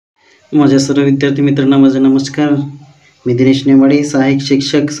माझ्या सर्व विद्यार्थी मित्रांना माझा नमस्कार. मी दिनेश नेमाडे, सहाय्यक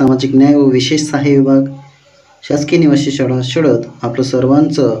शिक्षक, सामाजिक न्याय व विशेष सहाय्य विभाग, शासकीय निवासी शाळा शळद, आपलं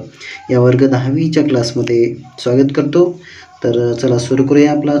सर्वांचं या वर्ग 10वीच्या क्लासमध्ये स्वागत करतो. तर चला सुरू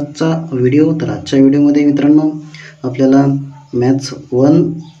करूया आपला आजचा व्हिडिओ. तर आजच्या व्हिडिओमध्ये मित्रांनो आपल्याला मॅथ्स 1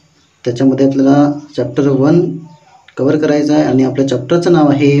 त्याच्यामध्ये आपल्याला चॅप्टर 1 कवर करायचं आहे आणि आपल्या चॅप्टरचं नाव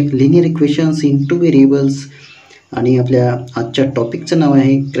आहे linear equations in two variables आणि आपल्या आजच्या टॉपिकचं नाव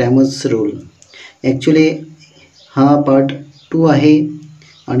आहे क्रॅमर्स रूल. ॲक्च्युली हा पार्ट 2 आहे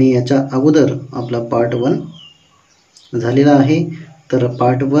आणि याच्या अगोदर आपला पार्ट 1 झालेला आहे. तर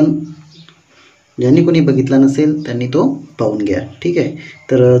पार्ट 1 ज्यांनी कोणी बघितला नसेल त्यांनी तो पाहून घ्या, ठीक आहे.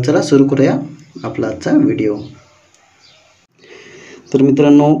 तर चला सुरू करूया आपला आजचा व्हिडिओ. तर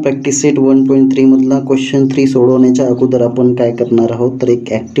मित्रांनो प्रॅक्टिस सेट 1.3 मधला क्वेश्चन 3 सोडवण्याच्या अगोदर आपण काय करणार आहोत, तर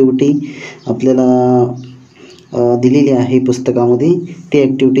एक ॲक्टिव्हिटी आपल्याला दिलेली आहे पुस्तकामध्ये. ती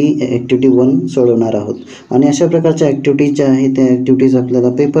ॲक्टिव्हिटी 1 सोडवणार आहोत आणि अशा प्रकारच्या ॲक्टिव्हिटीज ज्या आहेत त्या ॲक्टिव्हिटीज आपल्याला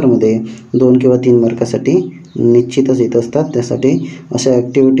पेपरमध्ये 2 किंवा 3 मार्कासाठी निश्चितच येत असतात. त्यासाठी अशा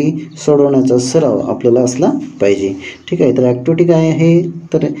ॲक्टिव्हिटी सोडवण्याचा सराव आपल्याला असला पाहिजे, ठीक आहे. तर ॲक्टिव्हिटी काय आहे,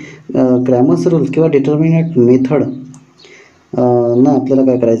 तर क्रॅमर्स रूल किंवा डिटर्मिनंट मेथड ना आपल्याला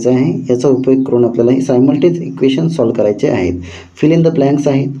काय करायचं आहे, याचा उपयोग करून आपल्याला हे सायमल्टेनियस इक्वेशन सॉल्व करायचे आहेत. फिल इन द ब्लँक्स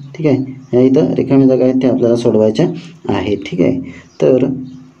आहेत, ठीक आहे. या इथं रिकाम्या जागा आहेत त्या आपल्याला सोडवायच्या आहेत, ठीक आहे. तर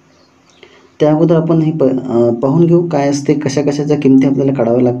त्या अगोदर आपण हे पाहून घेऊ काय असते, कशा कशाच्या किमती आपल्याला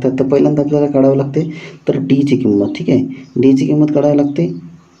काढाव्या लागतात. तर पहिल्यांदा आपल्याला काढावं लागते तर डीची किंमत, ठीक आहे. डीची किंमत काढावी लागते,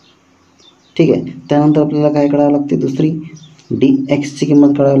 ठीक आहे. त्यानंतर आपल्याला काय काढावं लागते, दुसरी डी एक्सची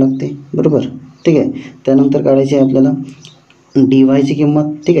किंमत काढावी लागते, बरोबर, ठीक आहे. त्यानंतर काढायची आहे आपल्याला डी वायची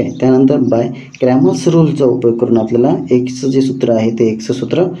किंमत, ठीक आहे. त्यानंतर बाय क्रॅमर्स रूलचा उपयोग करून आपल्याला एक्सचं जे सूत्र आहे ते एक्सचं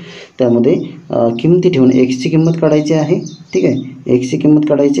सूत्र त्यामध्ये किमती ठेवून एक्सची किंमत काढायची आहे, ठीक आहे. एक्सची किंमत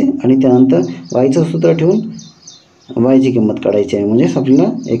काढायची आणि त्यानंतर वायचं सूत्र ठेवून वायची किंमत काढायची आहे. म्हणजे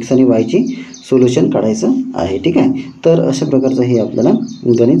आपल्याला एक्स आणि वायची सोल्युशन काढायचं आहे, ठीक आहे. तर अशा प्रकारचं हे आपल्याला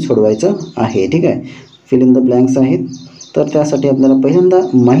गणित सोडवायचं आहे, ठीक आहे. फिल इन द ब्लँक्स आहेत. तर त्यासाठी आपल्याला पहिल्यांदा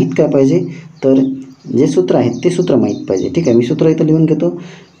माहीत काय पाहिजे, तर जे सूत्र आहेत ते सूत्र माहीत पाहिजे, ठीक आहे. मी सूत्र इथं लिहून घेतो,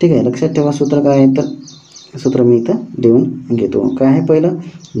 ठीक आहे. लक्षात ठेवा सूत्र काय आहे, तर सूत्र मी इथं लिहून घेतो. काय आहे, पहिलं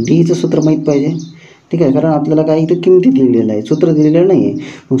डीचं सूत्र माहीत पाहिजे, ठीक आहे. कारण आपल्याला काय इथं किमती दिलेलं आहे, सूत्र दिलेलं नाही आहे.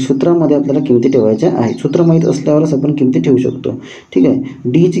 मग सूत्रामध्ये आपल्याला किमती ठेवायच्या आहेत. सूत्र माहीत असल्यावरच आपण किमती ठेवू शकतो, ठीक आहे.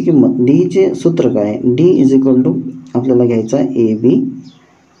 डीची किंमत, डीचे सूत्र काय आहे, डी इज इक्वल टू आपल्याला घ्यायचा आहे A B,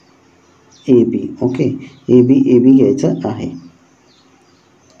 okay. A B घ्यायचं आहे,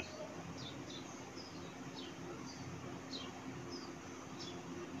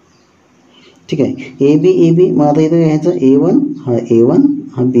 ठीक आहे. ए बी मग आता इथं घ्यायचं A1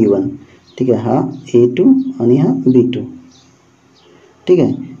 हा B1, ठीक आहे. हा A2 आणि हा B2, ठीक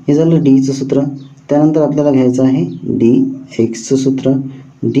आहे. हे झालं डीचं सूत्र. त्यानंतर आपल्याला घ्यायचं आहे डी एक्सचं सूत्र,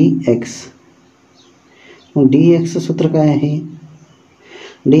 डी एक्स. मग डी एक्सचं सूत्र काय आहे,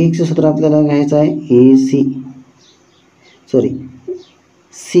 डी एक्सचं सूत्र आपल्याला घ्यायचं आहे सी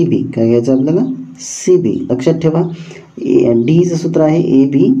बी. काय घ्यायचं आपल्याला, सी बी. लक्षात ठेवा डीचं सूत्र आहे ए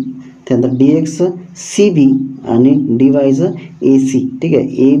बी, त्यानंतर डी एक्स सी बी आणि डी वायचं ए सी, ठीक आहे.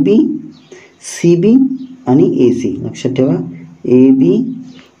 ए बी सी बी आणि ए सी. लक्षात ठेवा ए बी,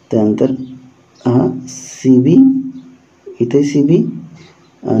 त्यानंतर हा सी बी, इथे सी बी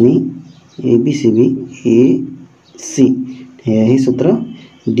आणि A B C B A C. हे आहे सूत्र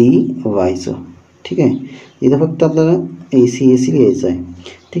डी वायचं, ठीक आहे. इथं फक्त आपल्याला ए सी लिहायचं आहे,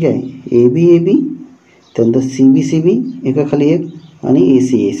 ठीक आहे. ए बी त्यानंतर सी बी एका खाली एक आणि ए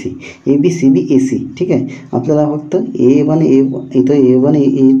C A B C B A C, ठीक आहे. आपल्याला फक्त A1 इथं A1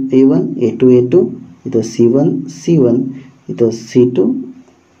 A2 इथं C1 इथं C2,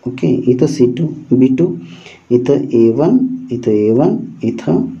 ओके. इथं C2 B2 इथं A1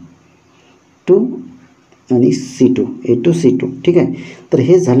 इथं 2 आणि C2 A2 C2, ठीक आहे. तर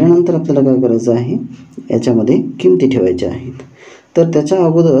हे झाल्यानंतर आपल्याला काय करायचं आहे, याच्यामध्ये किमती ठेवायच्या आहेत. तर त्याच्या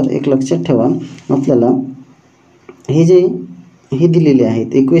अगोदर एक लक्षात ठेवा, आपल्याला हे दिलेले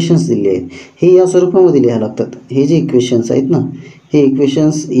आहेत इक्वेशन्स दिलेले आहेत, हे या स्वरूपामध्ये लिहायला लागतात. हे जे इक्वेशन्स आहेत ना, हे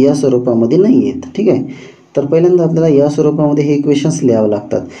इक्वेशन्स या स्वरूपामध्ये नाही आहेत, ठीक आहे. तर पहिल्यांदा आपल्याला या स्वरूपामध्ये हे इक्वेशन्स लिहावं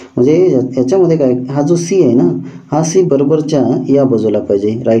लागतात. म्हणजे याच्यामध्ये काय, हा जो सी आहे ना, हा सी बरोबरच्या या बाजूला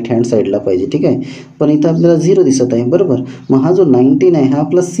पाहिजे, राईट हँड साईडला पाहिजे, ठीक आहे. पण इथं आपल्याला 0 दिसत आहे, बरोबर. मग हा जो 19 आहे हा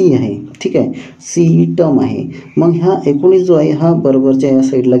आपला सी आहे, ठीक आहे. सी टर्म आहे. मग हा 19 जो आहे हा बरोबरच्या या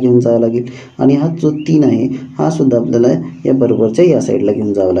साईडला घेऊन जावं लागेल आणि हा जो 3 आहे हा सुद्धा आपल्याला या बरोबरच्या या साईडला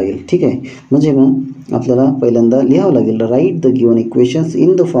घेऊन जावं लागेल, ठीक आहे. म्हणजे मग आपल्याला पहिल्यांदा लिहावं लागेल, write the given equations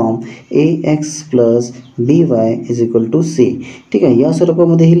in the form ax + by is equal to C. ठीक आहे, या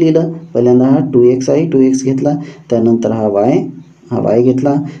स्वरूपामध्ये हे लिहिलं. पहिल्यांदा हा 2x आहे, 2x घेतला, त्यानंतर हा y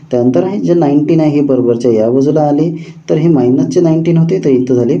घेतला, त्यानंतर आहे जे 19 आहे हे बरोबरच्या या बाजूला आले, तर हे मायनसचे 19 होते, तर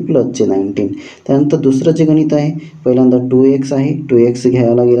इथं झाले प्लसचे 19. त्यानंतर दुसरं जे गणित आहे, पहिल्यांदा 2x आहे, 2x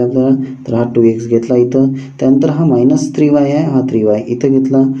घ्यावा लागेल आपल्याला, तर हा 2x घेतला इथं, त्यानंतर हा -3y आहे, हा 3y इथं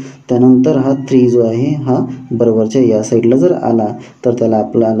घेतला, त्यानंतर हा 3 जो आहे हा बरोबरच्या या साईडला जर आला तर त्याला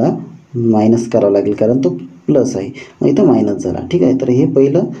आपल्याला मायनस करावं लागेल, कारण तो प्लस आहे, मग इथं मायनस झाला. ठीक आहे, तर हे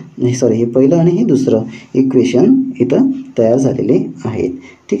पहिलं आणि हे दुसरं इक्वेशन इथं तयार झालेले आहेत.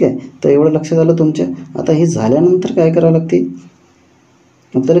 ठीक आहे, तर एवढं लक्षात आलं तुमच्या. आता हे झाल्यानंतर काय करावं लागते,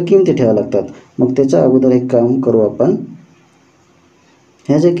 आपल्याला किमती ठेवाव्या लागतात. मग त्याच्या अगोदर एक काम करू आपण,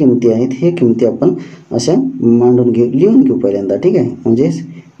 ह्या ज्या किमती आहेत हे किमती आपण अशा मांडून लिहून घेऊ पहिल्यांदा. ठीक आहे, म्हणजेच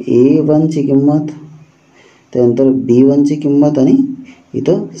A1ची किंमत, त्यानंतर B1ची किंमत आणि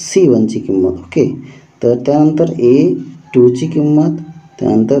इथं C1ची किंमत. ओके, तर त्यानंतर A2ची किंमत,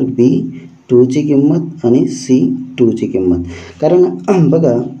 त्यानंतर B2ची किंमत आणि C2ची किंमत. कारण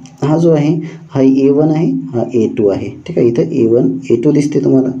बघा, हा जो आहे हा A1 आहे, हा A2 आहे. ठीक आहे, इथं A1 A2 दिसते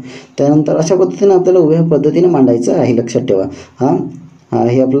तुम्हाला. त्यानंतर अशा पद्धतीने आपल्याला उभ्या पद्धतीने मांडायचं आहे, लक्षात ठेवा. हा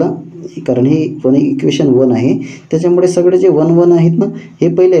आहे आपला, कारण हे इक्वेशन 1 आहे, त्याच्यामुळे सगळे जे 1 1 आहेत ना हे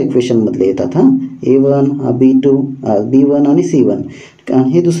पहिल्या इक्वेशनमधले येतात. हां, A1 हा B2 B1 आणि C1,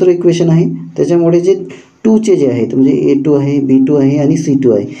 आणि हे दुसरं इक्वेशन आहे, त्याच्यामुळे जे 2चे जे आहेत म्हणजे A2 आहे, B2 आहे आणि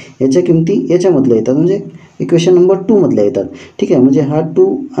C2 आहे, याच्या किमती याच्यामधल्या येतात, म्हणजे इक्वेशन नंबर 2 मधल्या येतात. ठीक आहे, म्हणजे हा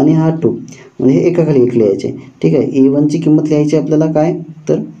 2 आणि हा 2 म्हणजे हे एकाखाली एक लिहायचे. ठीक आहे, A1ची किंमत लिहायची आपल्याला काय,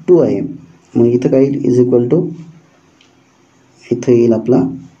 तर 2 आहे, मग इथं काय येईल इज इक्वल टू, इथं येईल आपला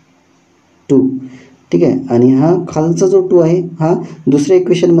 2. ठीक आहे, आणि हा खालचा जो 2 आहे हा दुसऱ्या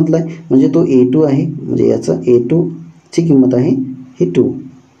इक्वेशनमधला आहे, म्हणजे तो A2 आहे, म्हणजे याचा A2ची किंमत आहे ही 2.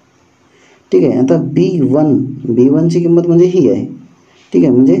 ठीक आहे, आता B1ची किंमत म्हणजे ही आहे. ठीक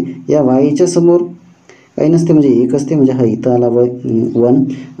आहे, म्हणजे या वायच्या समोर काही नसते, म्हणजे एक असते, म्हणजे हा इथं आला 1,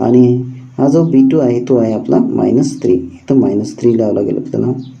 आणि हा जो B2 आहे तो आहे आपला -3. इथं -3 लावावं लागेल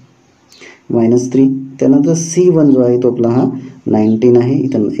आपल्याला, -3. त्यानंतर C1 जो आहे तो आपला हा 19 आहे,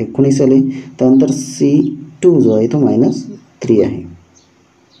 इथं 19 आले. त्यानंतर C2 जो आहे तो -3 आहे.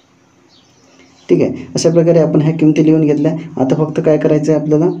 ठीक आहे, अशा प्रकारे आपण ह्या किमती लिहून घेतल्या. आता फक्त काय करायचं आहे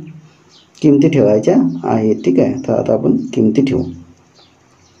आपल्याला, किमती ठेवायच्या आहेत. ठीक आहे, तर आता आपण किमती ठेवू,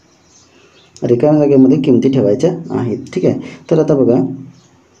 रिकाम्या जागेमध्ये किमती ठेवायच्या आहेत. ठीक आहे, तर आता बघा,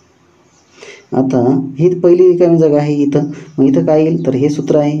 आता ही पहिली रिकामी जागा आहे इथं, मग इथं काय येईल, तर हे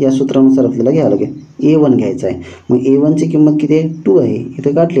सूत्र आहे, या सूत्रानुसार आपल्याला घ्यावं लागेल. A1 घ्यायचं आहे, मग A1ची किंमत किती आहे, 2 आहे,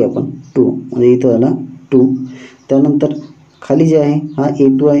 इथं काढली आपण 2, म्हणजे इथं आला 2. त्यानंतर खाली जे आहे हा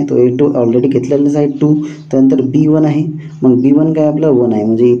A2 आहे, तो A2 ऑलरेडी घेतलेलाच आहे 2. त्यानंतर B1 आहे, मग B1 काय आपलं 1 आहे,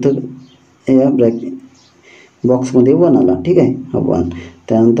 म्हणजे इथं या बॉक्समध्ये 1 आला. ठीक आहे, हा 1.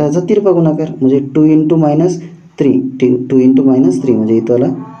 त्यानंतर याचा तिरपा गुणाकार, म्हणजे 2 × -3 2 × -3 म्हणजे इथं आला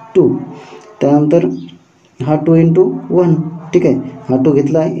 2. त्यानंतर हा 2 × 1. ठीक आहे, हा 2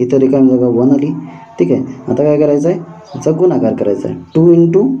 घेतला आहे, इथं रिकामी जागा 1 आली. ठीक आहे, आता काय करायचं आहे, याचा गुणाकार करायचा आहे,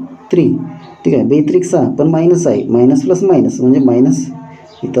 2 × 3. ठीक आहे, बेत्रिक 6, पण मायनस आहे, मायनस प्लस मायनस म्हणजे मायनस,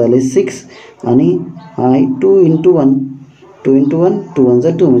 इथं आले 6, आणि हा आहे 2 × 1, 2 × 1 2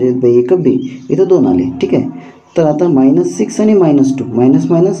 1 2 म्हणजे एक बी, इथं 2 आले. ठीक आहे, तर आता -6 आणि -2 मायनस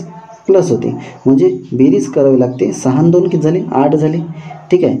मायनस प्लस होते, म्हणजे बेरीज करावी लागते. 6 आणि 2 किती झाले, 8 झाले.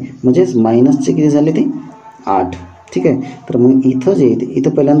 ठीक आहे, म्हणजेच मायनसचे किती झाले ते 8. ठीक आहे, तर मग इथं जे येते, इथं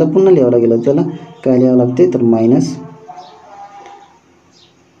पहिल्यांदा पुन्हा लिहावं लागेल आपल्याला, काय लिहावं लागते, तर मायनस,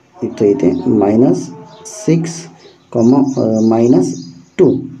 इथं येते -6,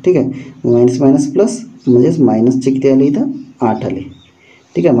 -2. ठीक आहे, मायनस मायनस प्लस, म्हणजेच मायनसचे किती आले, इथं 8 आले.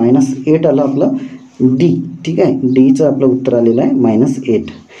 ठीक आहे, -8 आलं आपलं D. ठीक आहे, डीचं आपलं उत्तर आलेलं आहे -8.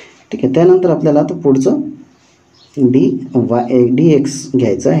 ठीक आहे, त्यानंतर आपल्याला आता पुढचं dx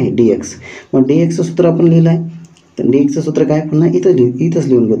घ्यायचं आहे, dx. मग dxचं सूत्र आपण लिहिलं आहे, तर dxचं सूत्र काय, पुन्हा इथंच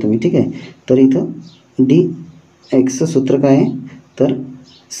लिहून घेतो मी. ठीक आहे, तर इथं dxचं सूत्र काय आहे, तर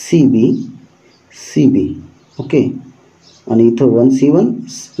CB. ओके, आणि इथं 1 C1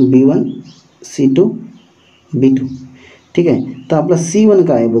 B1 C2 B2. ठीक आहे, तर आपला C1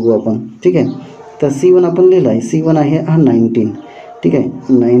 काय आहे बघू आपण. ठीक आहे, तर C1 आपण लिहिलं आहे, C1 आहे हा 19. ठीक आहे,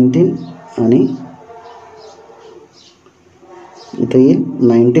 19, आणि इथं येईल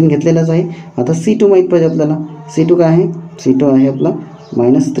 19 घेतलेलाच आहे. आता C2 माहीत पाहिजे आपल्याला, C2 काय आहे, C2 आहे आपला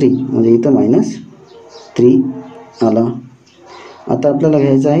 -3, म्हणजे इथं -3 आला. आता आपल्याला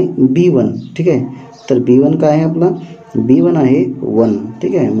घ्यायचं आहे B1. ठीक आहे, तर B1 काय आहे आपला, B1 आहे 1.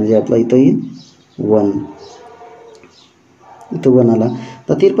 ठीक आहे, म्हणजे आपला इथं येईल 1, इथं 1 आला.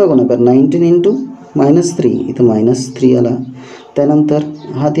 तर तिरपा गुणाकार 19 × -3 इथं -3 आला. त्यानंतर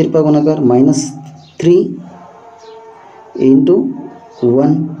हा तिरपा गुणाकार -3 इंटू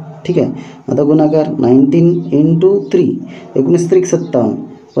 1. ठीक आहे. आता गुणाकार 19 इंटू 3 19 3 57.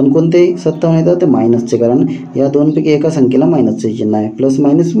 पण कोणते 57 येतात ते मायनसचे, कारण या दोनपैकी एका संख्येला मायनसचे चिन्ह आहे. प्लस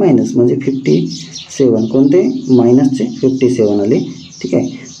मायनस मायनस म्हणजे 57. कोणते मायनसचे 57 आले. ठीक आहे.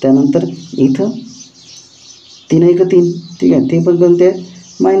 त्यानंतर इथं 3 1 3. ठीक आहे. ते पण कोणते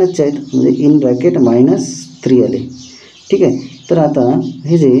मायनसचे आहेत म्हणजे इन ब्रॅकेट -3 आले. ठीक आहे. तर आता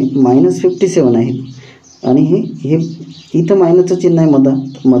हे जे -57 आहेत आणि हे इथं मायनसचं चिन्ह आहे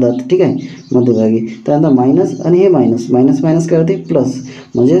मधात. ठीक आहे, मध्यभागी. त्यानंतर मायनस आणि हे मायनस मायनस काय होते प्लस,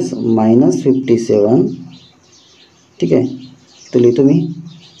 म्हणजेच -57. ठीक आहे. तर लिहितो मी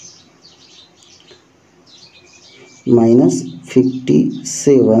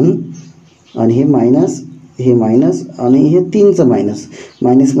 -57 आणि हे मायनस आणि हे 3चं मायनस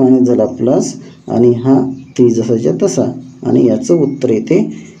झाला प्लस आणि हा 3 जसाच्या तसा आणि याचं उत्तर येते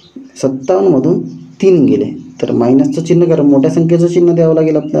 57मधून 3 गेले. तर मायनसचं चिन्ह, कारण मोठ्या संख्येचं चिन्ह द्यावं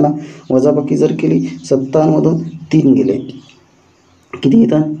लागेल आपल्याला. वजाबाकी जर केली 57मधून 3 गेले किती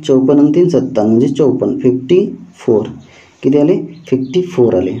येतात 54 आणि 3 57 म्हणजे 54 54. किती आले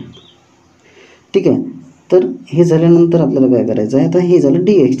 54 आले. ठीक आहे. तर हे झाल्यानंतर आपल्याला काय करायचं आहे, आता हे झालं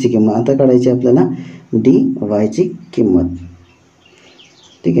डी एक्सची किंमत. आता काढायची आपल्याला डी वायची किंमत.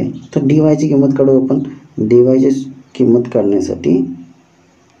 ठीक आहे. तर डी वायची किंमत काढू आपण. डी वायची किंमत काढण्यासाठी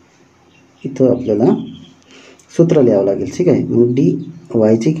इथं आपल्याला सूत्र लिहावं लागेल. ठीक आहे. मग डी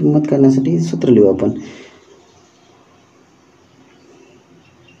वायची किंमत काढण्यासाठी सूत्र लिहू आपण.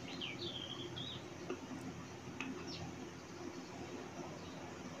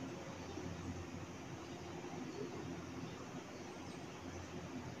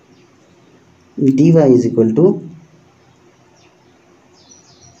 dy is equal to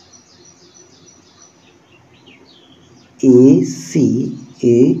AC.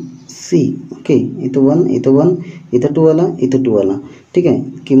 Okay. इथं 1 इथं 2 आला, इथं 2 आला. ठीक आहे.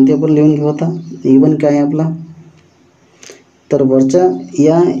 किमती आपण लिहून घेऊ आता. E1 काय आहे आपला, तर वरच्या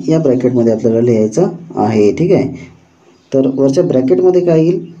या ब्रॅकेटमध्ये आपल्याला लिहायचं आहे. ठीक आहे. तर वरच्या ब्रॅकेटमध्ये काय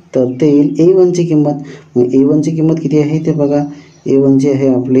येईल, तर ते येईल A1ची किंमत. मग A1ची किंमत किती आहे ते बघा. A1ची आहे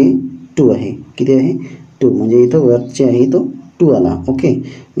आपली 2 आहे. किती आहे 2, म्हणजे इथं वरचे आहे तो 2 आला. ओके.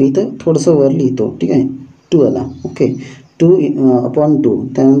 इथं थोडंसं वर लिहितो. ठीक आहे. 2 आला. ओके. 2/2.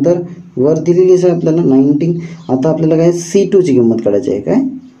 त्यानंतर वर दिलेली आहे आपल्याला 19. आता आपल्याला काय C2ची किंमत काढायची आहे. काय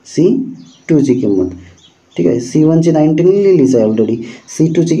C2ची किंमत. ठीक आहे. C1ची 19 लिहिलीच आहे ऑलरेडी.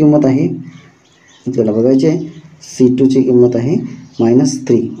 C2ची किंमत आहे आपल्याला बघायची आहे. C2ची किंमत आहे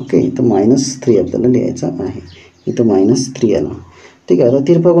 -3. ओके. तर -3 आपल्याला लिहायचं आहे. इथं -3 आला. ठीक आहे. आता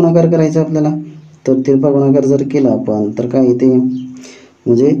तिरपा गुणाकार करायचा आपल्याला. तर तिरपा गुणाकार जर केला आपण तर काय येते,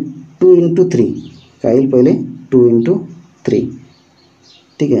 म्हणजे 2 × 3 काय येईल पहिले 2 × 3.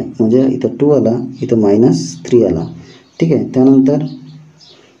 ठीक आहे. म्हणजे इथं 2 आला, इथं -3 आला. ठीक आहे. त्यानंतर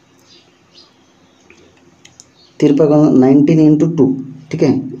तिरपा गुणाकार 19 × 2. ठीक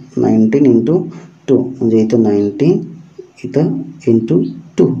आहे. 19 × 2 म्हणजे इथं 19 इथं ×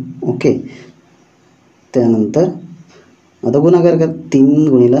 2. ओके. त्यानंतर आता गुणाकार कर 3 ×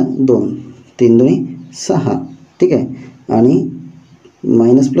 2 3 × 2 6. ठीक आहे. आणि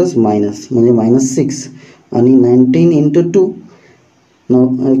मायनस प्लस मायनस म्हणजे -6 आणि 19 × 2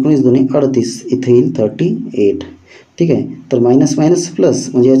 19 2 38 इथे येईल 38. ठीक आहे. तर मायनस मायनस प्लस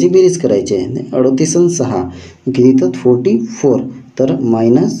म्हणजे याची बेरीज करायची आहे. 38 आणि 6 किती येतात 44. तर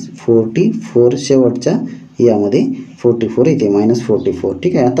 -44 शेवटच्या यामध्ये 44 येते -44.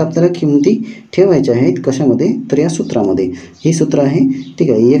 ठीक आहे. आता आपल्याला किमती ठेवायच्या आहेत कशामध्ये, तर या सूत्रामध्ये. हे सूत्र आहे. ठीक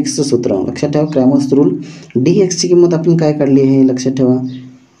आहे. एक्सचं सूत्र लक्षात ठेवा, क्रॅमर्स रूल. डी एक्सची किंमत आपण काय काढली आहे लक्षात ठेवा.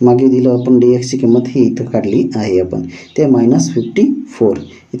 मागे दिलं आपण डी एक्सची किंमत ही इथं काढली आहे आपण. ते -54.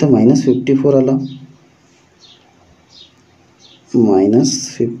 इथं -54 आलं.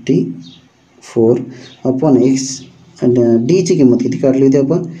 -54 आपण एक्स डीची किंमत किती काढली होती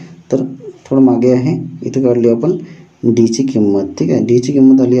आपण, तर थोडं मागे आहे. इथं काढली आपण डीची किंमत. ठीक आहे. डीची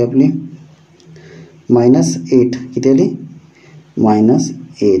किंमत आली आपली -8. किती आली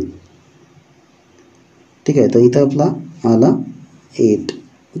 -8. ठीक आहे. तर इथं आपला आला 8.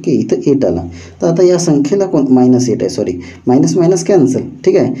 ओके. इथं 8 आला. तर आता या संख्येला -8 आहे, सॉरी मायनस मायनस कॅन्सल.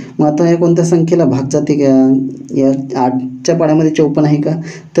 ठीक आहे. मग आता या कोणत्या संख्येला भाग जाते का, या 8च्या पाड्यामध्ये 54 आहे का,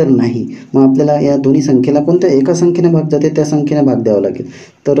 तर नाही. मग आपल्याला या दोन्ही संख्येला कोणत्या एका संख्येने भाग जाते त्या संख्येने भाग द्यावा लागेल.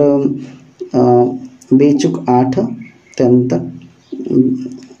 तर बेचूक 8. त्यानंतर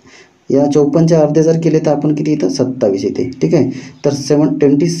या 54चे अर्धे जर केले तर आपण किती येतं 27 येते. ठीक आहे. तर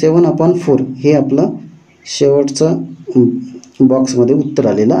 27/4 हे आपलं शेवटचं बॉक्समध्ये उत्तर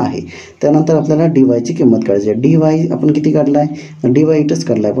आलेलं आहे. त्यानंतर आपल्याला dy ची किंमत काढायची आहे. dy आपण किती काढला आहे, dy इथंच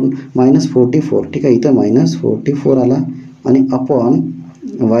काढला आहे आपण -44. ठीक आहे, इथं -44 आला आणि अपॉन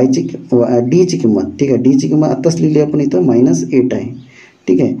डी ची किंमत. ठीक आहे, डी ची किंमत आत्ताच लिहिली आपण इथं -8 आहे.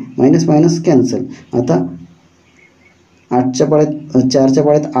 ठीक आहे, मायनस मायनस कॅन्सल. आता 8च्या पाड्यात 4च्या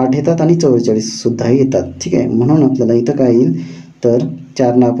पाड्यात 8 येतात आणि 44 सुद्धा येतात. ठीक आहे, म्हणून आपल्याला इथं काय येईल तर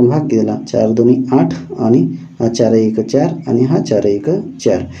 4नं आपण भाग दिला, 4 दोन्ही 8 आणि हा 4 1 4 आणि हा 4 1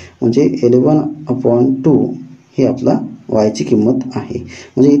 4 म्हणजे 11/2 हे आपला वायची किंमत आहे.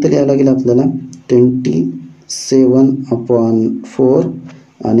 म्हणजे इथं लिहावं लागेल आपल्याला 27/4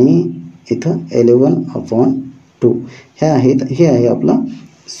 आणि इथं 11/2 हे आहे आपला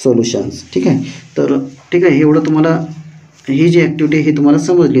सोल्युशन्स. ठीक आहे, तर ठीक आहे, एवढं तुम्हाला ही जी ॲक्टिव्हिटी हे तुम्हाला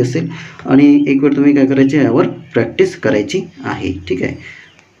समजली असेल आणि एक वेळ तुम्ही काय करायचे यावर प्रॅक्टिस करायची आहे. ठीक आहे,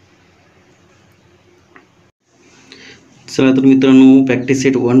 चला तर मित्रांनो, प्रॅक्टिस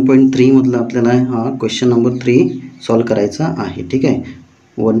सेट 1.3 मधला आपल्याला हा क्वेश्चन नंबर 3 सॉल्व करायचा आहे. ठीक आहे,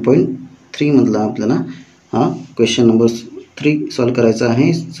 1.3 मधला आपल्याला हा क्वेश्चन नंबर 3 सॉल्व करायचा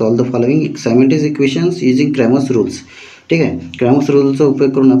आहे. Solve the following simultaneous equations using Cramer's rules. ठीक आहे, क्रॅमर्स रूलचा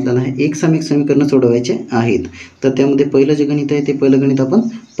उपयोग करून आपल्याला हे एक समीकरणं सोडवायचे आहेत. तर त्यामध्ये पहिलं जे गणित आहे ते पहिलं गणित आपण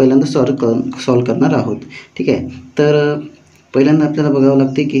पहिल्यांदा सॉल्व करणार आहोत. ठीक आहे, तर पहिल्यांदा आपल्याला बघावं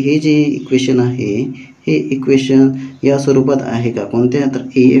लागते की हे जे इक्वेशन आहे हे इक्वेशन या स्वरूपात आहे का, कोणत्या, तर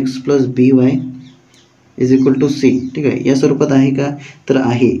ax + by = c. ठीक आहे, या स्वरूपात आहे का, तर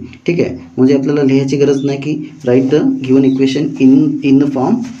आहे. ठीक आहे, म्हणजे आपल्याला लिहायची गरज नाही की write the given equation in the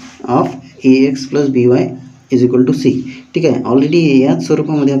form of ax + by = c. ठीक आहे, ऑलरेडी याच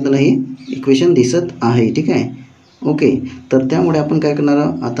स्वरूपामध्ये आपल्याला हे इक्वेशन दिसत आहे. ठीक आहे, ओके. तर त्यामुळे आपण काय करणार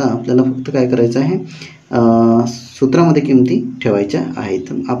आहोत, आता आपल्याला फक्त काय करायचं आहे, सूत्रामध्ये किमती ठेवायच्या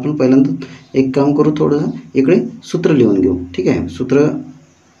आहेत. आपण पहिल्यांदा एक काम करू, थोडंसं इकडे सूत्र लिहून घेऊ. ठीक आहे, सूत्र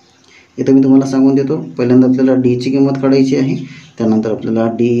इथं मी तुम्हाला सांगून देतो. पहिल्यांदा आपल्याला डी ची किंमत काढायची आहे, त्यानंतर आपल्याला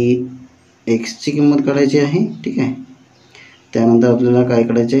dx ची किंमत काढायची आहे. ठीक आहे, त्यानंतर आपल्याला काय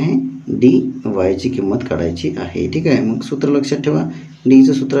काढायचे आहे, dy ची किंमत काढायची आहे. ठीक आहे, मग सूत्र लक्षात ठेवा.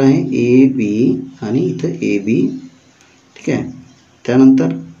 डीचं सूत्र आहे AB आणि इथं AB. ठीक आहे,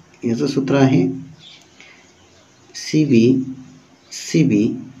 त्यानंतर याचं सूत्र आहे CB.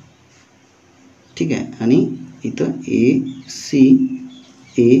 ठीक आहे, आणि इथं AC.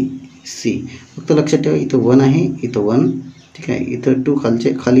 फक्त लक्षात ठेवा इथं 1 आहे, इथं 1. ठीक आहे, इथं 2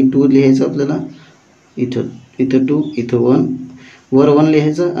 खाली 2 लिहायचं आपल्याला, इथं 2, इथं 1, वर 1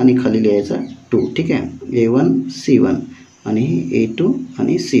 लिहायचं आणि खाली लिहायचं 2. ठीक आहे, A1 C1 आणि A2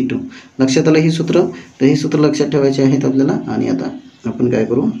 आणि C2. लक्षात आलं ही सूत्र. तर ही सूत्र लक्षात ठेवायची आहेत आपल्याला. आणि आता आपण काय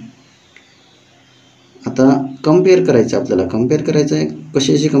करू, आता कम्पेअर करायचं आपल्याला. कम्पेअर करायचं आहे,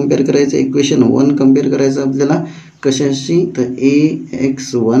 कशाशी कम्पेअर करायचं, इक्वेशन 1 कम्पेअर करायचं आपल्याला कशाशी, तर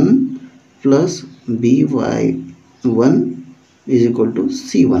ax1 + by1 =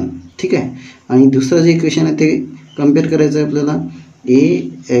 c1. ठीक आहे, आणि दुसरं जे इक्वेशन आहे ते कम्पेअर करायचं आहे आपल्याला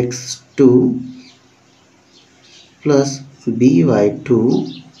ax2 + by2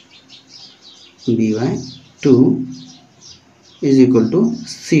 =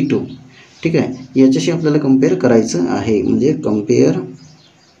 c2. ठीक आहे, याच्याशी आपल्याला कम्पेअर करायचं आहे. म्हणजे कम्पेअर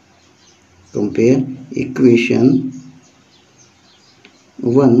इक्वेशन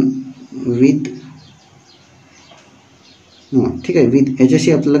 1 विथ ठीक आहे, विथ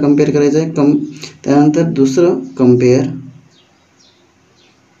याच्याशी आपल्याला कम्पेअर करायचं आहे. त्यानंतर दुसरं compare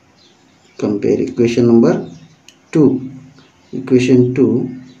equation number 2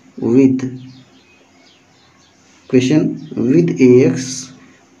 with ax2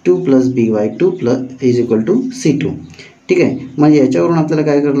 + by2 = c2. ठीक आहे, म्हणजे याच्यावरून आपल्याला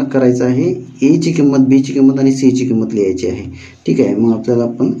काय करायचं आहे, ए ची किंमत, बी ची किंमत आणि सी ची किंमत लिहायची आहे. ठीक आहे, मग आपल्याला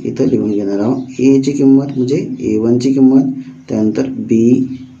आपण इथं लिहून घेणार आहोत. ए ची किंमत म्हणजे A1 ची किंमत, त्यानंतर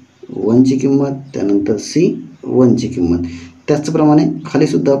B1 ची किंमत, त्यानंतर C1 ची किंमत. त्याचप्रमाणे खाली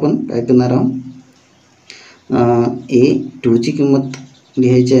सुद्धा आपण काय करणार आहोत, A2 ची किंमत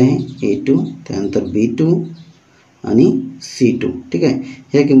लिहायची आहे, A2, त्यानंतर B2 आणि C2. ठीक आहे,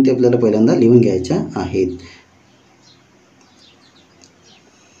 ह्या किमती आपल्याला पहिल्यांदा लिहून घ्यायच्या आहेत.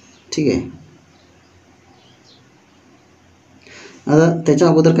 ठीक आहे, आता त्याच्या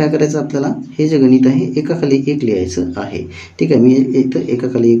अगोदर काय करायचं आपल्याला, हे जे गणित आहे एकाखाली एक लिहायचं आहे. ठीक आहे, मी इथं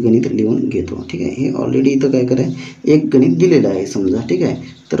एकाखाली एक गणित लिहून घेतो. ठीक आहे, हे ऑलरेडी इथं काय करायचं, एक गणित दिलेलं आहे समजा. ठीक आहे,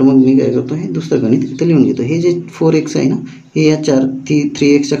 तर मग मी काय करतो, हे दुसरं गणित इथं लिहून घेतो. हे जे 4x आहे ना, हे या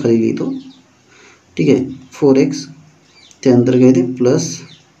 3x खाली लिहितो. ठीक आहे, 4x, त्यानंतर काय ते प्लस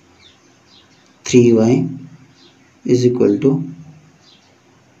 3y =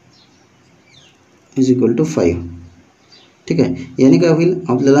 5. ठीक आहे। याने काय होईल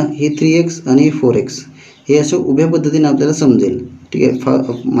आपल्याला हे 3x आणि 4x हे असं उभ्या पद्धतीने आपल्याला समजेल, ठीक आहे।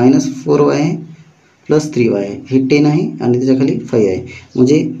 -4y प्लस 3y हे 10 आहे आणि त्याच्या खाली 5 आहे,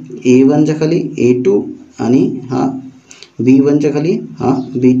 म्हणजे a1च्या खाली a2 आणि हा b1च्या खाली हा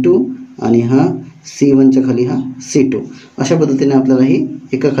b2 आणि हा c1च्या खाली हा c2 अशा पद्धतीने आपल्याला हे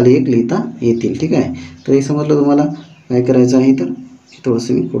एका खाली एक लिहिता येतील, ठीक आहे। तर हे समजलं तुम्हाला काय करायचं आहे, तर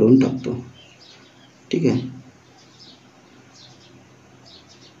थोडंसं मी खोडून टाकतो, ठीक आहे।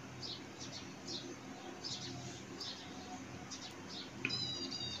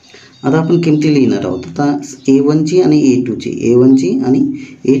 आता आपण किमती लिहिणार आहोत। आता a1ची आणि a2ची आणि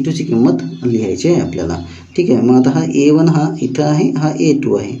a2ची किंमत लिहायची आहे आपल्याला, ठीक आहे। मग आता हा a1 हा इथं आहे, हा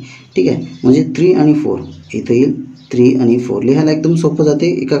a2 आहे, ठीक आहे। म्हणजे 3 आणि 4 इथं येईल, 3 आणि 4 लिहायला एकदम सोपं जाते,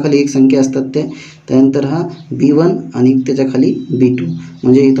 एका खाली एक संख्या असतात त्या। त्यानंतर हा b1 आणि त्याच्या खाली b2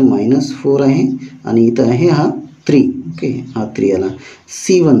 म्हणजे इथं -4 आहे आणि इथं आहे हा 3, ओके, हा 3 आला।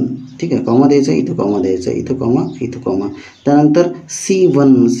 c1, ठीक आहे, कॉमा द्यायचा, इथं कॉमा द्यायचा, इथं कॉमा, इथं कॉमा। त्यानंतर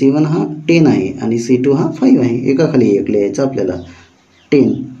c1 हा 10 आहे आणि c2 हा 5 आहे, एका खाली एक लिहायचं आपल्याला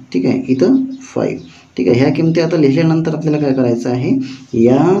 10, ठीक आहे, इथं 5, ठीक आहे। ह्या किमती आता लिहिल्यानंतर आपल्याला काय करायचं आहे,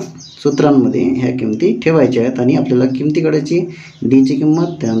 या सूत्रांमध्ये ह्या किमती ठेवायच्या आहेत आणि आपल्याला किमती काढायची, डीची किंमत,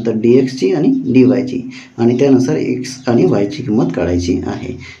 त्यानंतर dxची आणि dyची आणि त्यानुसार x आणि yची किंमत काढायची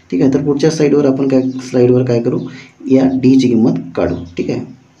आहे, ठीक आहे। तर पुढच्या स्लाईडवर काय करू, या डीची किंमत काढू, ठीक आहे।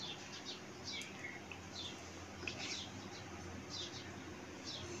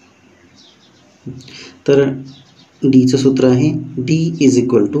 तर डीचं सूत्र आहे d =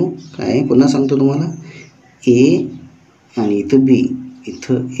 काय, पुन्हा सांगतो तुम्हाला, a आणि इथं b,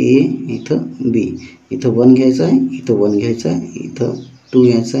 इथं a इथं b, इथं 1 घ्यायचं आहे, इथं 1 घ्यायचं आहे, इथं 2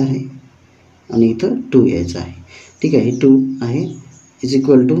 घ्यायचं आहे आणि इथं 2 घ्यायचं आहे, ठीक आहे। हे 2 आहे =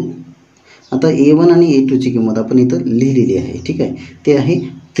 आता a1 आणि a2ची किंमत आपण इथं लिहिलेली आहे, ठीक आहे। ते आहे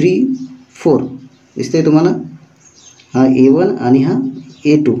 3, 4 दिसतंय तुम्हाला, हा a1 आणि हा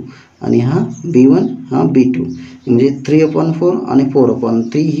a2 आणि हा b1 हा b2 म्हणजे 3/4 आणि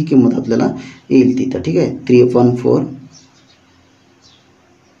 4/3 ही किंमत आपल्याला येईल तिथं, ठीक आहे। 3/4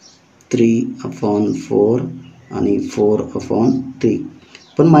 आणि 4/3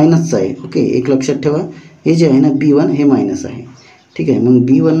 पण मायनसचं आहे, ओके, एक लक्षात ठेवा, हे जे आहे ना b1 हे मायनस आहे, ठीक आहे। मग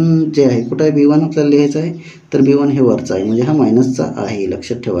b1 जे आहे, कुठं आहे b1 आपल्याला लिहायचं आहे, तर b1 हे वरचं आहे, म्हणजे हा मायनसचा आहे,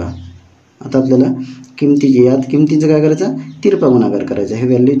 लक्षात ठेवा। आता आपल्याला किमतीचं काय करायचं, तिरपा गुणाकार करायचा, हे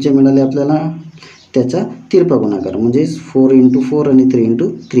व्हॅल्यूज जे मिळाले आपल्याला त्याचा तिरपा गुणाकार, म्हणजे 4 × 4 आणि 3 ×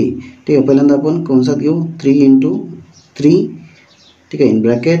 3, ठीक आहे। पहिल्यांदा आपण कंसात घेऊ 3 × 3, ठीक आहे, in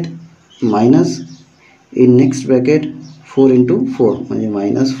bracket minus in next bracket 4 × 4 म्हणजे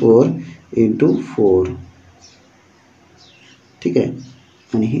 -4 × 4, ठीक आहे,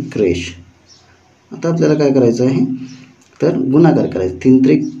 आणि ही क्रेश। आता आपल्याला काय करायचं आहे, तर गुणाकार करायचं, 3 ×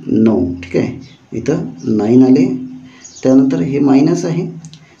 3 = 9, ठीक आहे, इथं 9 आले। त्यानंतर हे मायनस आहे,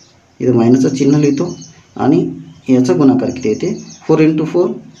 इथं मायनसचं चिन्ह लिहितो आणि याचा गुणाकार किती येते, 4 ×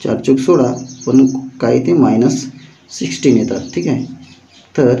 4 4 × 16, पण काय येते -16 येतात, ठीक आहे।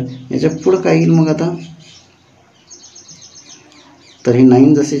 तर याच्या पुढं काय येईल मग आता, तर हे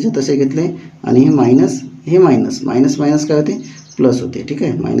 9 जसेच्या तसे घेतले आणि हे मायनस काय होते, प्लस होते, ठीक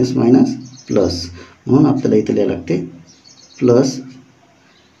आहे, मायनस प्लस, म्हणून आपल्याला इथं लिहायला लागते प्लस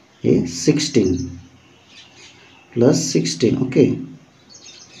हे 16, ओके,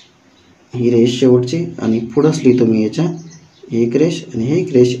 ही रेष शेवटची आणि पुढंच लिहितो मी याच्या एक रेष आणि हे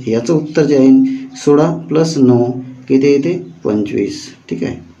एक रेष। याचं उत्तर जे आहे 16 + 9 किती येते, 25, ठीक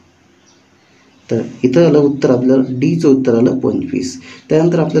आहे। तर इथं आलं उत्तर, आपल्याला डीचं उत्तर आलं 25।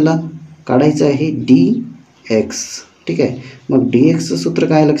 त्यानंतर आपल्याला काढायचं आहे dx, ठीक आहे। मग dxचं सूत्र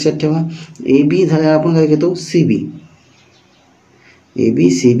काय लक्षात ठेवा, ab झाल्यावर आपण काय घेतो, cb,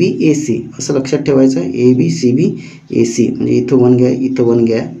 cb ac असं लक्षात ठेवायचं आहे, ab cb ac म्हणजे इथं 1 घ्या, इथं 1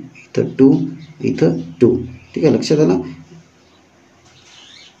 घ्या, इथं 2, इथं 2, ठीक आहे, लक्षात आलं,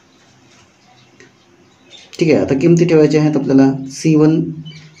 ठीक आहे। आता किमती ठेवायच्या आहेत आपल्याला, c1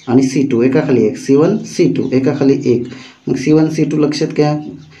 आणि c2 एका खाली एक, c1 c2 एका खाली एक, मग c1 c2 लक्षात घ्या,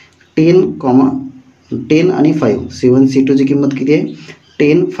 10 आणि 5, c1 c2ची किंमत किती आहे,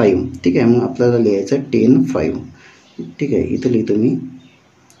 10 5, ठीक आहे। मग आपल्याला लिहायचं 10 5, ठीक आहे, इथं लिहितो मी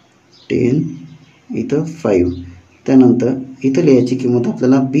 10, इथं 5, त्यानंतर इथं लिहायची किंमत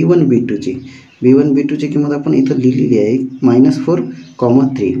आपल्याला b1 b2ची किंमत आपण इथं लिहिलेली आहे -4,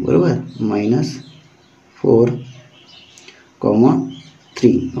 3, बरोबर, -4,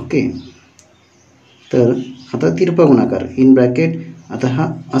 3, ओके। तर आता तिरपा गुणाकार इन ब्रॅकेट, आता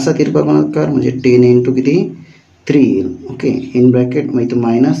हा असा तिरपा गुणाकार म्हणजे 10 × किती 3 येईल, ओके, इन ब्रॅकेट, मग इथं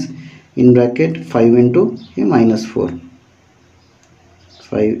मायनस इन ब्रॅकेट 5 × हे -4,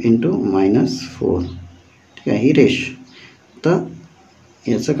 5 इंटू -4, ठीक आहे, ही रेश. तर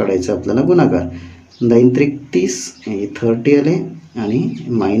याचं काढायचं आपल्याला गुणाकार. 9 त्रिक 30, हे 30 आले आणि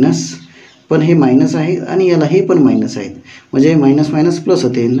मायनस, पण हे मायनस आहे आणि याला हे पण मायनस आहेत, म्हणजे मायनस मायनस प्लस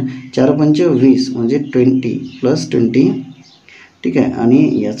होते. 4 पंच 20 म्हणजे 20 प्लस 20, ठीक आहे.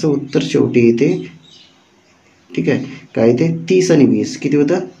 आणि याचं उत्तर शेवटी येते, ठीक आहे, काय येते 30 आणि 20 किती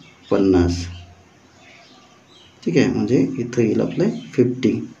होतं 50, ठीक आहे. म्हणजे इथं येईल आपलं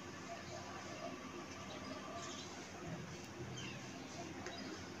 50.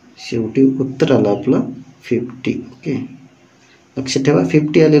 शेवटी उत्तर आलं आपलं 50. ओके, लक्षात ठेवा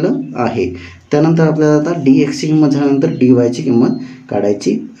 50 आलेलं आहे. त्यानंतर आपल्याला आता dx ची किंमत झाल्यानंतर dy ची किंमत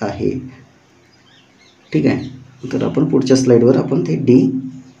काढायची आहे, ठीक आहे. तर आपण पुढच्या स्लाईडवर आपण ते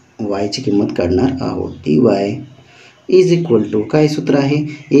dy ची किंमत काढणार आहोत. dy इज इक्वल टू, काय सूत्र आहे,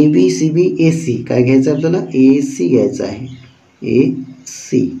 ABCB AC, काय घ्यायचं आहे आपल्याला AC घ्यायचं आहे,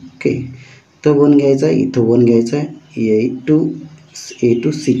 AC. ओके, तर 1 घ्यायचा आहे, इथं 1 घ्यायचा आहे, A2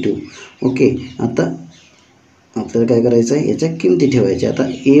 C2. ओके, आता आपल्याला काय करायचं आहे, याच्या किमती ठेवायच्या. आता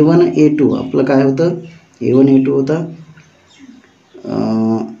A1 A2 आपलं काय होतं, A1 A2 होता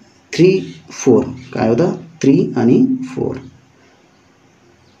 3 4, काय होता 3 आणि 4,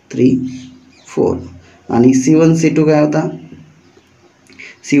 3 4. आणि C1 C2 काय होता,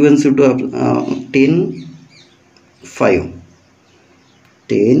 C1 C2 आपलं 10 5,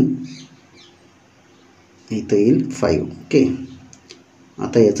 10 इथं येईल 5. ओके,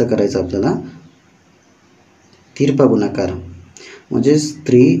 आता याचा करायचं आपल्याला तिरपा गुणाकार, म्हणजेच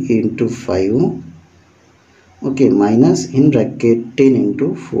 3 into 5, okay, minus in bracket 10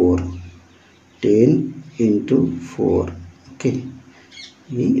 into 4, 10 into 4. Okay,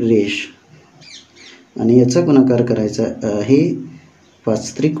 ही रेश. आणि याचा गुणाकार करायचा आहे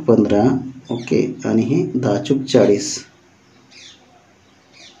 5 त्रिक 15, ओके, आणि हे 10 चूक 40.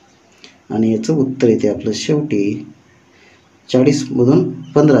 आणि याचं उत्तर येते आपलं शेवटी 40 मधून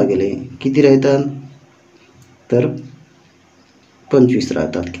 15 गेले किती राहतात, तर 25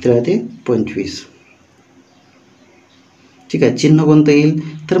 राहतात. किती राहते 25, ठीक आहे. चिन्ह कोणतं येईल,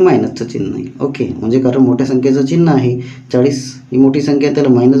 तर मायनसचं चिन्ह येईल. ओके, म्हणजे कारण मोठ्या संख्येचं चिन्ह आहे, 40 ही मोठी संख्या आहे, त्याला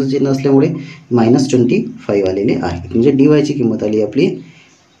मायनसचं चिन्ह असल्यामुळे -25 आलेले आहे. म्हणजे dy ची किंमत आली आपली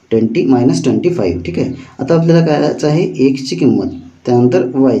 -25, ठीक आहे. आता आपल्याला काय करायचं आहे, x ची किंमत, त्यानंतर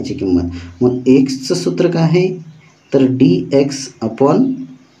y ची किंमत. मग xचं सूत्र काय आहे, तर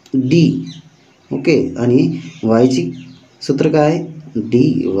dx/d, ओके, आणि y ची सूत्र काय आहे,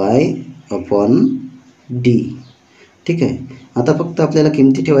 dy/d, ठीक आहे. आता फक्त आपल्याला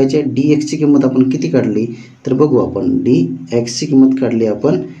किमती ठेवायची आहे. dx ची किंमत आपण किती काढली, तर बघू आपण. dx ची किंमत काढली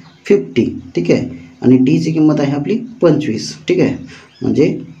आपण 50, ठीक आहे, आणि d ची किंमत आहे आपली 25, ठीक आहे.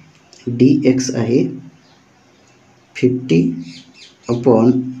 म्हणजे dx आहे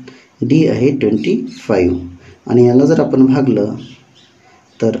 50/d आहे 25, आणि याला जर आपण भागलं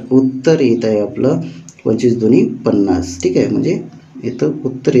तर उत्तर येत आहे आपलं 25 दुनी 50, ठीक आहे. म्हणजे इथं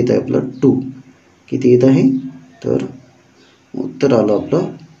उत्तर येत आहे आपलं 2. किती येत आहे, तर उत्तर आलं आपलं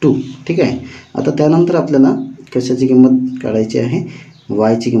 2, ठीक आहे. आता त्यानंतर आपल्याला कशाची किंमत काढायची आहे,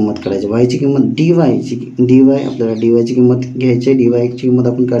 y ची किंमत काढायची. y ची किंमत dy आपल्याला dy ची किंमत घ्यायची आहे. dy ची किंमत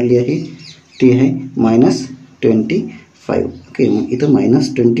आपण काढली आहे, ती आहे -25. ओके, मग इथं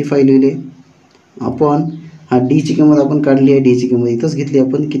 -25 लिहिले आपण. हा d ची किंमत आपण काढली आहे, d ची किंमत इथंच घेतली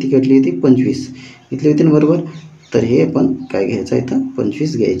आपण, किती काढली होती 25 घेतली होती ना, बरोबर. तर हे आपण काय घ्यायचं आहे, इथं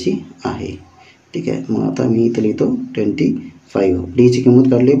 25 घ्यायची आहे, ठीक आहे. मग आता मी इथं लिहितो 25, d ची किंमत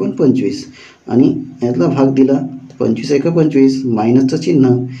काढली पण 25, आणि यातला भाग दिला 25 आहे का 25, मायनसचं चिन्ह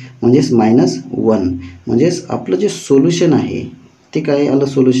म्हणजेच -1. म्हणजेच आपलं जे सोल्युशन आहे ते काय आलं,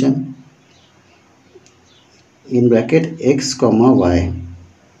 solution in bracket x, y,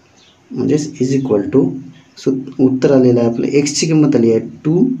 म्हणजेच इज इक्वल टू, उत्तर आलेलं आहे आपलं, x ची किंमत आली आहे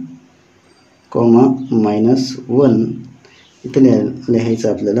 2, -1. इथं लिहायचं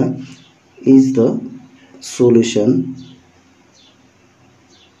आपल्याला is the solution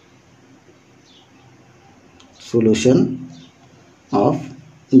of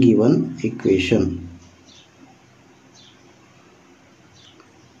given equation,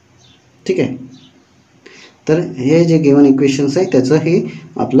 ठीक आहे. तर हे जे गिवन इक्वेशन्स आहे त्याचं हे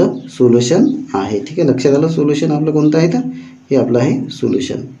आपलं सोल्युशन आहे, ठीक आहे. लक्षात आलं, सोल्युशन आपलं कोणतं आहे, तर हे आपलं आहे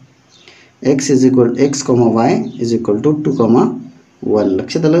सोल्युशन. x, y = 2, 1.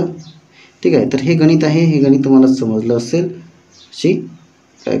 लक्षात आलं, ठीक आहे. तर हे गणित आहे, हे गणित तुम्हाला समजलं असेल अशी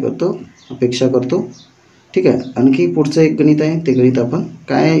काय करतो, अपेक्षा करतो, ठीक आहे. आणखी पुढचं एक गणित आहे, ते गणित आपण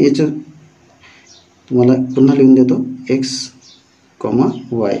काय याचं तुम्हाला पुन्हा लिहून देतो. x,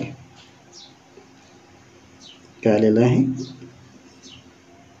 y काय आलेलं आहे,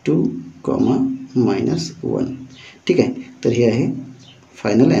 2,-1. ठीक आहे, तर हे आहे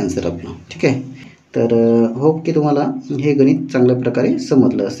फायनल ॲन्सर आपलं. ठीक आहे, तर होप की तुम्हाला हे गणित चांगल्या प्रकारे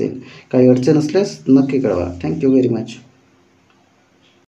समजलं असेल. काही अडचण असल्यास नक्की कळवा. Thank you very much.